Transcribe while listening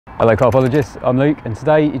Hello Carpologists, I'm Luke and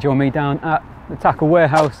today you join me down at the tackle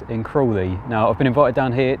warehouse in Crawley. Now I've been invited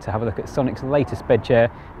down here to have a look at Sonic's latest bed chair,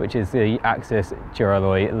 which is the AXS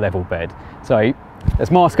Duralloy Levelbed. So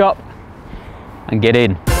let's mask up and get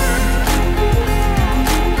in.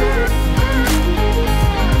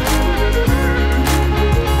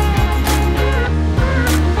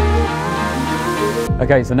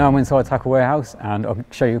 Okay, so now I'm inside Tackle Warehouse and I'll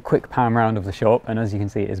show you a quick pan round of the shop, and as you can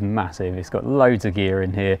see it is massive. It's got loads of gear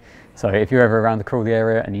in here, so if you're ever around the Crawley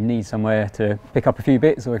area and you need somewhere to pick up a few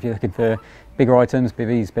bits, or if you're looking for bigger items,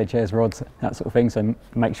 bivvies, bed chairs, rods, that sort of thing, so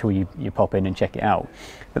make sure you pop in and check it out.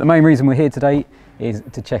 But the main reason we're here today is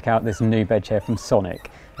to check out this new bed chair from Sonik,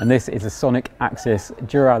 and this is a Sonik AXS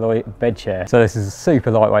Duralloy bed chair. So this is a super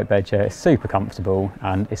lightweight bed chair, it's super comfortable,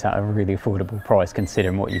 and it's at a really affordable price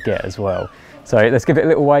considering what you get as well. So let's give it a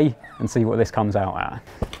little way and see what this comes out at.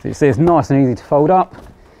 So you see it's nice and easy to fold up,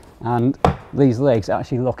 and these legs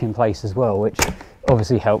actually lock in place as well, which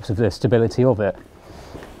obviously helps with the stability of it.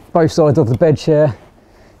 Both sides of the bed chair,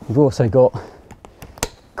 you've also got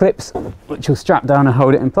clips which will strap down and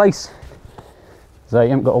hold it in place. So you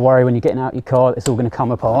haven't got to worry when you're getting out your car it's all going to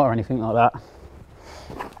come apart or anything like that.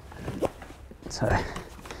 So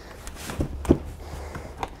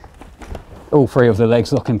all three of the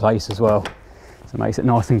legs lock in place as well, so it makes it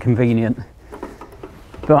nice and convenient.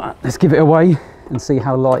 But let's give it a weigh and see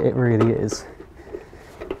how light it really is.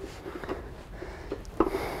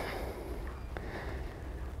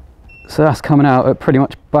 So that's coming out at pretty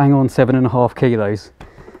much bang on 7.5 kilos.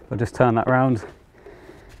 I'll just turn that around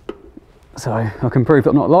so I can prove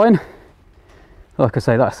I'm not lying. Like I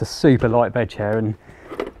say, that's a super light bed chair, and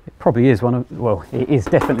it probably is it is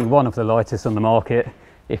definitely one of the lightest on the market,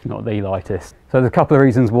 if not the lightest. So there's a couple of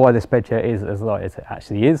reasons why this bed chair is as light as it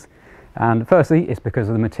actually is. And firstly, it's because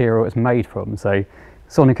of the material it's made from. So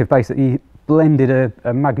Sonik have basically blended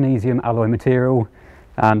a magnesium alloy material,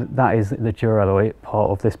 and that is the Duralloy part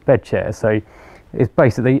of this bed chair. So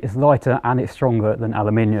it's lighter and it's stronger than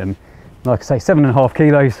aluminium. Like I say, 7.5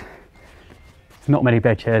 kilos. There's not many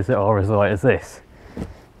bed chairs that are as light as this.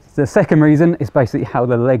 The second reason is basically how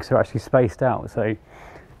the legs are actually spaced out. So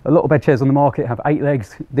a lot of bed chairs on the market have 8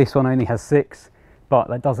 legs. This one only has 6, but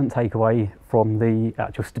that doesn't take away from the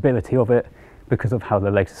actual stability of it because of how the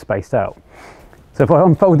legs are spaced out. So if I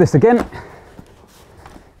unfold this again,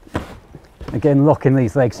 locking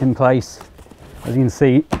these legs in place, as you can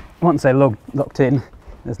see, once they're locked in,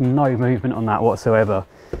 there's no movement on that whatsoever.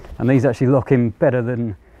 And these actually lock in better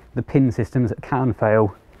than the pin systems that can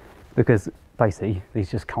fail, because basically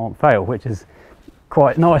these just can't fail, which is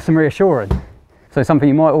quite nice and reassuring. So something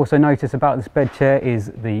you might also notice about this bed chair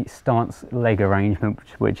is the stance leg arrangement,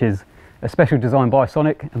 which is a special design by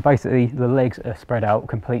Sonik, and basically the legs are spread out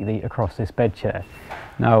completely across this bed chair.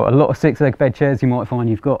 Now a lot of 6-leg bed chairs you might find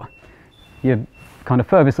you've got your kind of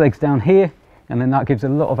furthest legs down here, and then that gives a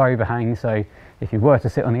lot of overhang, so if you were to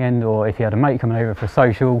sit on the end, or if you had a mate coming over for a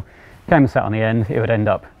social, came and sat on the end, it would end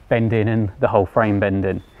up bending and the whole frame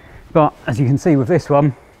bending. But as you can see with this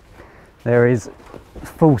one, there is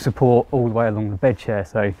full support all the way along the bed chair,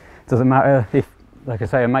 so it doesn't matter if, like I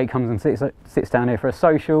say, a mate comes and sits down here for a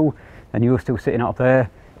social and you're still sitting up there,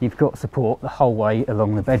 you've got support the whole way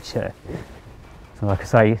along the bed chair. So like I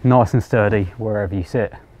say, nice and sturdy wherever you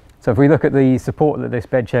sit. So if we look at the support that this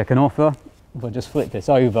bed chair can offer, if I just flip this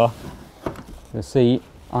over, you'll see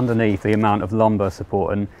underneath the amount of lumbar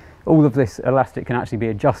support, and all of this elastic can actually be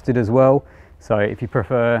adjusted as well. So if you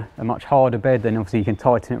prefer a much harder bed, then obviously you can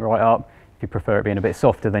tighten it right up. If you prefer it being a bit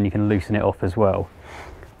softer, then you can loosen it off as well.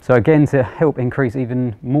 So again, to help increase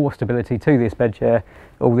even more stability to this bed chair,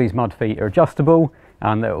 all these mud feet are adjustable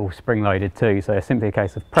and they're all spring loaded too. So it's simply a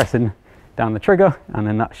case of pressing down the trigger and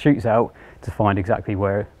then that shoots out to find exactly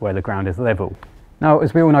where the ground is level. Now,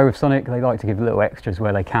 as we all know with Sonik, they like to give little extras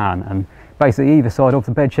where they can, and basically either side of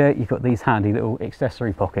the bed chair you've got these handy little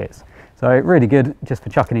accessory pockets. So really good just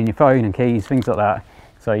for chucking in your phone and keys, things like that,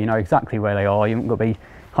 so you know exactly where they are. You haven't got to be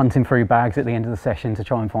hunting through bags at the end of the session to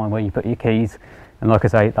try and find where you put your keys. And like I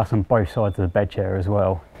say, that's on both sides of the bed chair as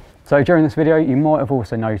well. So during this video you might have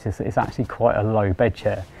also noticed that it's actually quite a low bed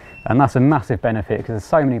chair, and that's a massive benefit because there's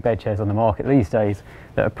so many bed chairs on the market these days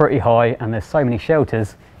that are pretty high, and there's so many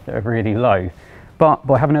shelters that are really low. But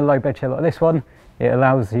by having a low bed chair like this one, it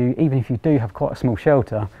allows you, even if you do have quite a small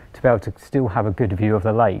shelter, to be able to still have a good view of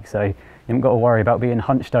the lake. So you haven't got to worry about being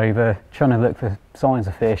hunched over, trying to look for signs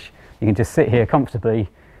of fish. You can just sit here comfortably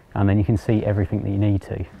and then you can see everything that you need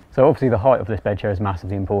to. So obviously the height of this bed chair is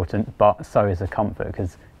massively important, but so is the comfort,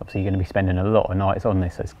 because obviously you're going to be spending a lot of nights on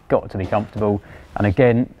this, so it's got to be comfortable. And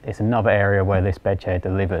again, it's another area where this bed chair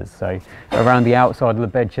delivers. So around the outside of the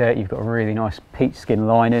bed chair, you've got a really nice peach skin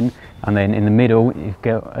lining, and then in the middle, you've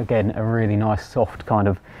got, again, a really nice soft kind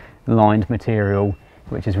of lined material,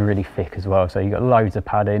 which is really thick as well. So you've got loads of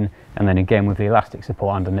padding, and then again with the elastic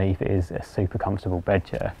support underneath, it is a super comfortable bed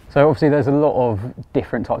chair. So obviously there's a lot of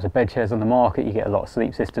different types of bed chairs on the market. You get a lot of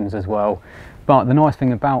sleep systems as well, but the nice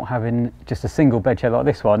thing about having just a single bed chair like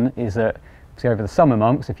this one is that obviously over the summer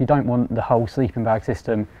months, if you don't want the whole sleeping bag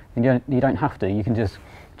system, then you don't have to. You can just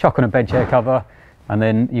chuck on a bed chair cover and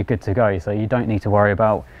then you're good to go. So you don't need to worry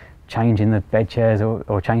about changing the bed chairs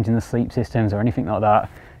or changing the sleep systems or anything like that.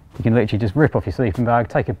 You can literally just rip off your sleeping bag,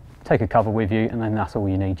 take a cover with you, and then that's all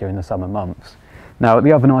you need during the summer months. Now,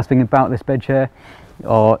 the other nice thing about this bed chair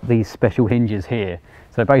are these special hinges here.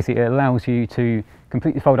 So basically it allows you to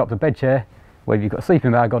completely fold up the bed chair, whether you've got a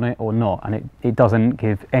sleeping bag on it or not, and it doesn't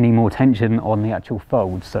give any more tension on the actual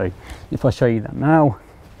fold. So if I show you that now,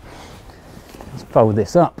 let's fold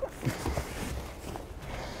this up.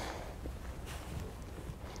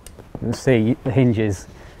 You'll see the hinges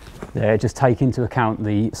there just take into account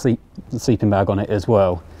the sleeping bag on it as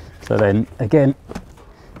well. So then again,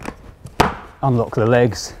 unlock the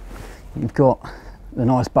legs. You've got the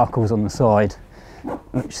nice buckles on the side,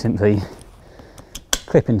 which simply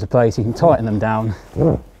clip into place. You can tighten them down,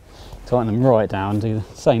 tighten them right down. Do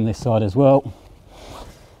the same this side as well.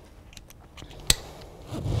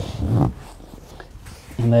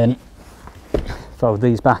 And then fold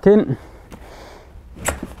these back in.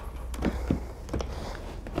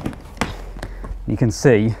 You can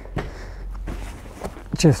see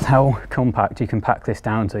just how compact you can pack this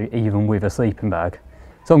down to, even with a sleeping bag.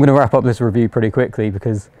 So I'm going to wrap up this review pretty quickly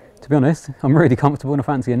because, to be honest, I'm really comfortable and I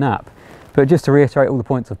fancy a nap. But just to reiterate all the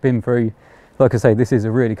points I've been through, like I say, this is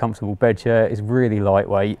a really comfortable bed chair. It's really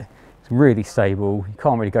lightweight, it's really stable. You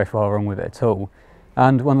can't really go far wrong with it at all.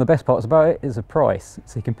 And one of the best parts about it is the price.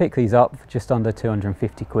 So you can pick these up for just under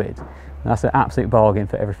 250 quid. And that's an absolute bargain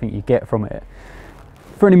for everything you get from it.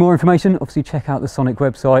 For any more information, obviously check out the Sonik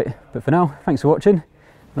website. But for now, thanks for watching, and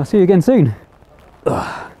I'll see you again soon.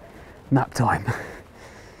 Ugh, nap time.